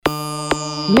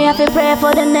Me have to pray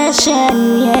for the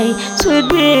nation, yeah. Sweet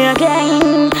be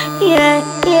again, yeah,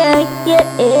 yeah, yeah,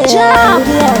 yeah. Jump,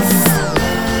 yes.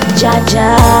 Jah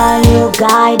Jah, you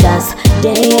guide us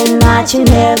day and night, you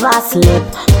never sleep.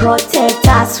 Protect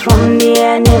us from the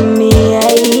enemy,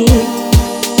 yeah.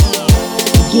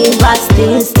 Give us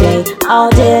this day our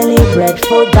daily bread,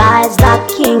 for thy is the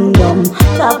kingdom,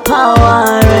 the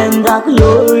power and the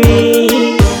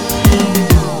glory.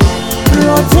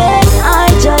 Protect I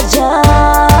Jah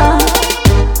Jah,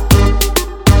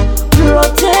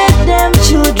 protect them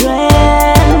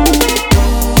children.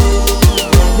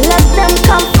 Let them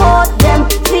comfort them,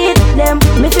 feed them.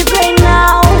 Me fi pray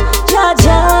now, Jah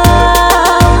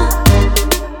Jah,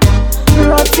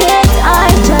 protect I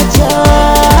Jah Jah.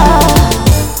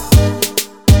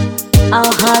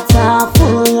 Our hearts are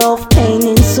full of pain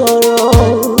and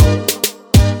sorrow.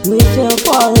 We feel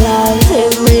for lives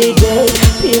every day.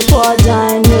 People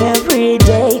dying every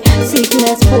day.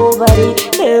 Sickness, poverty,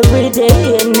 every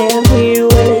day and every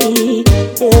way.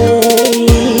 Yeah.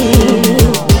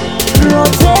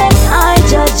 Protect I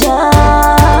Jah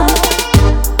Jah,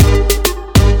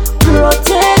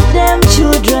 protect them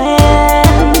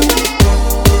children.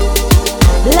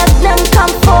 Let them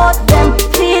comfort them,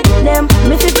 feed them.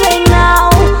 Me fi pray now,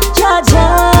 Jah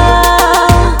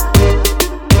Jah,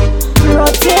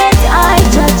 protect I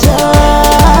Jah Jah.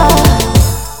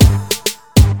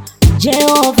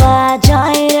 Jehovah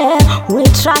Jireh, we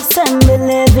trust and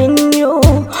believe in you.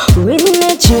 We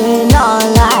need you.